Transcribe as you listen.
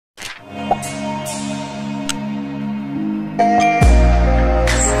हम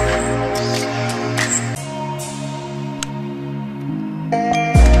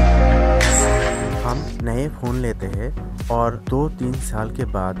नए फ़ोन लेते हैं और 2-3 साल के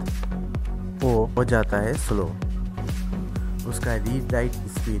बाद वो हो जाता है स्लो, उसका रीड राइट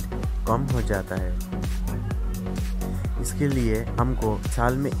स्पीड कम हो जाता है। इसके लिए हमको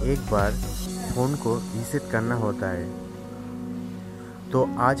साल में एक बार फ़ोन को रीसेट करना होता है। तो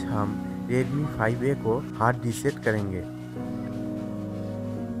आज हम Redmi 5A को हार्ड रीसेट करेंगे।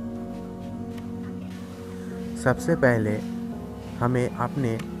 सबसे पहले हमें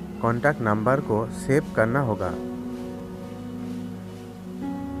अपने कॉन्टैक्ट नंबर को सेव करना होगा।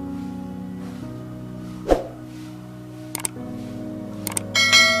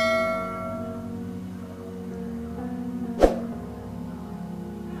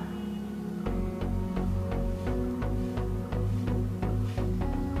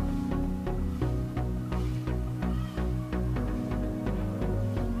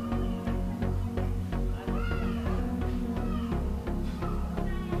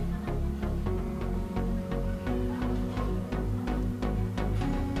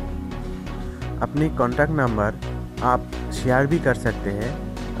 अपनी कॉन्टैक्ट नंबर आप शेयर भी कर सकते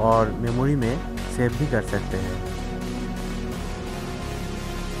हैं और मेमोरी में सेव भी कर सकते हैं।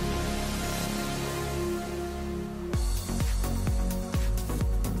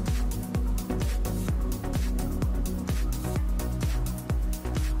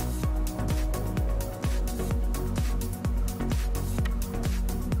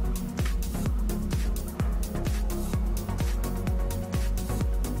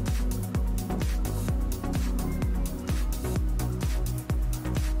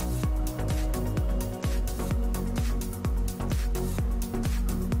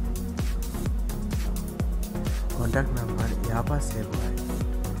 कॉन्टैक्ट नंबर यहाँ पर सेव हुआ है।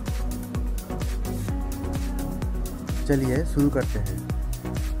 चलिए शुरू करते हैं।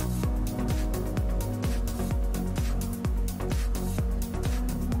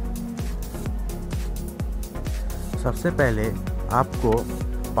 सबसे पहले आपको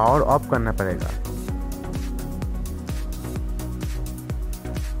पावर ऑफ करना पड़ेगा।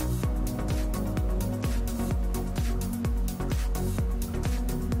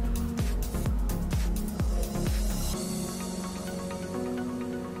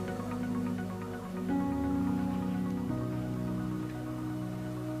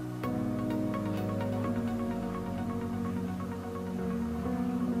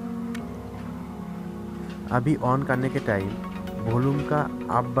 अभी ऑन करने के टाइम वॉल्यूम का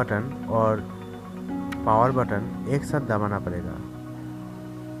अप बटन और पावर बटन एक साथ दबाना पड़ेगा।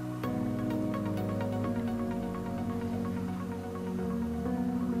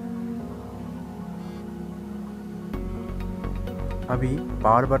 अभी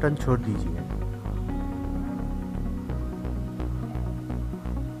पावर बटन छोड़ दीजिए।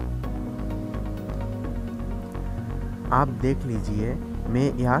 आप देख लीजिए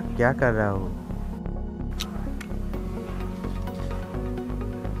मैं यहाँ क्या कर रहा हूँ।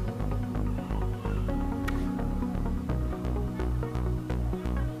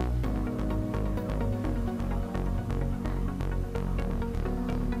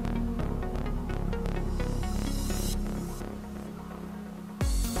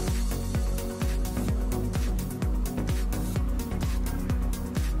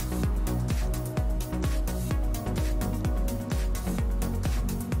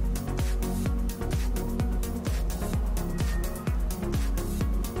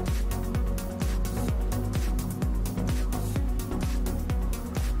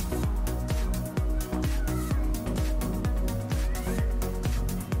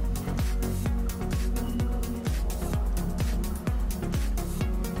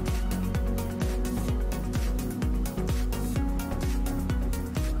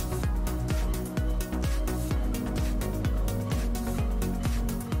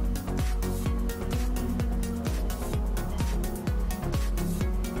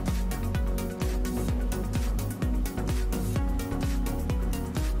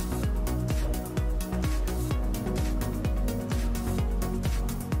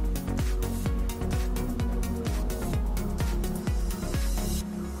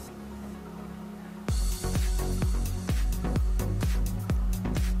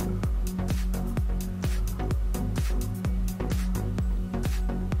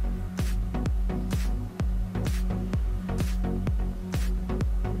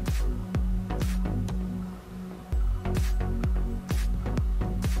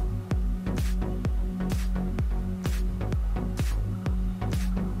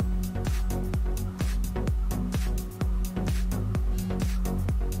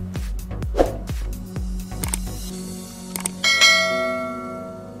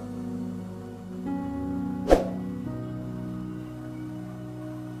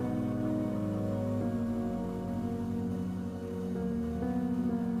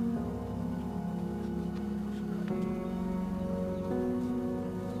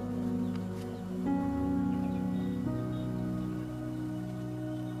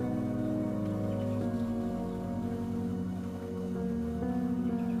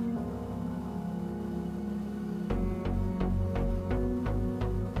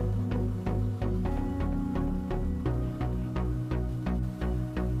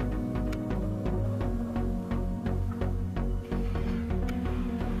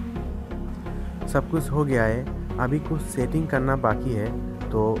 सब कुछ हो गया है, अभी कुछ सेटिंग करना बाकी है,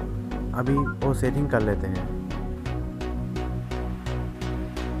 तो अभी वो सेटिंग कर लेते हैं।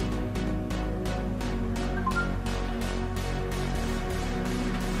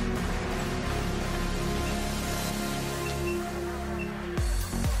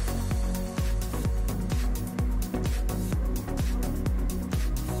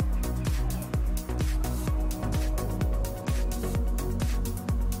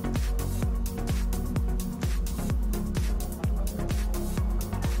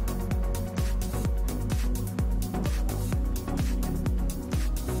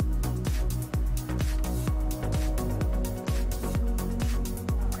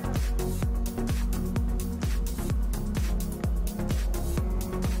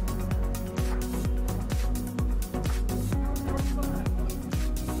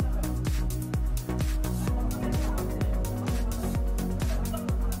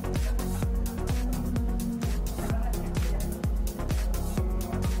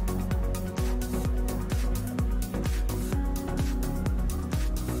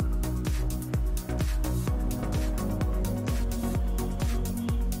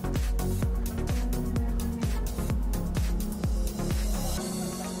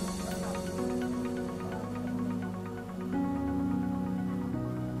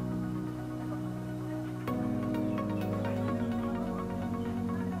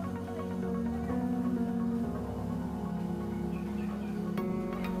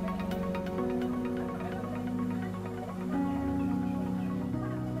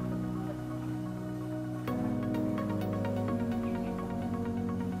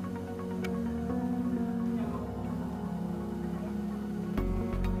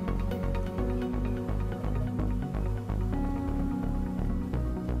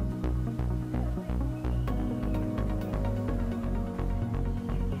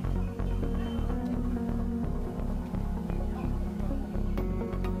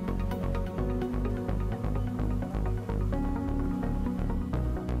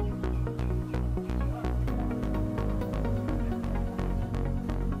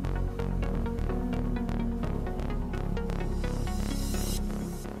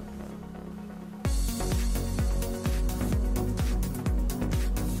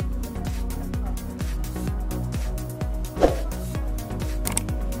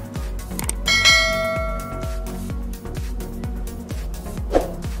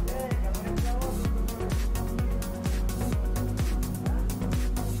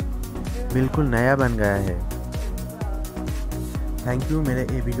 बिल्कुल नया बन गया है। थैंक यू मेरे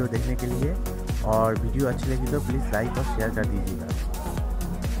ये वीडियो देखने के लिए, और वीडियो अच्छी लगी तो प्लीज़ लाइक और शेयर कर दीजिएगा।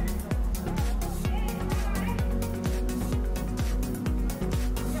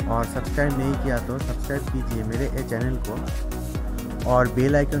 और सब्सक्राइब नहीं किया तो सब्सक्राइब कीजिए मेरे ये चैनल को, और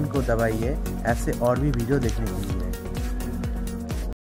बेल आइकन को दबाइए ऐसे और भी वीडियो देखने के लिए।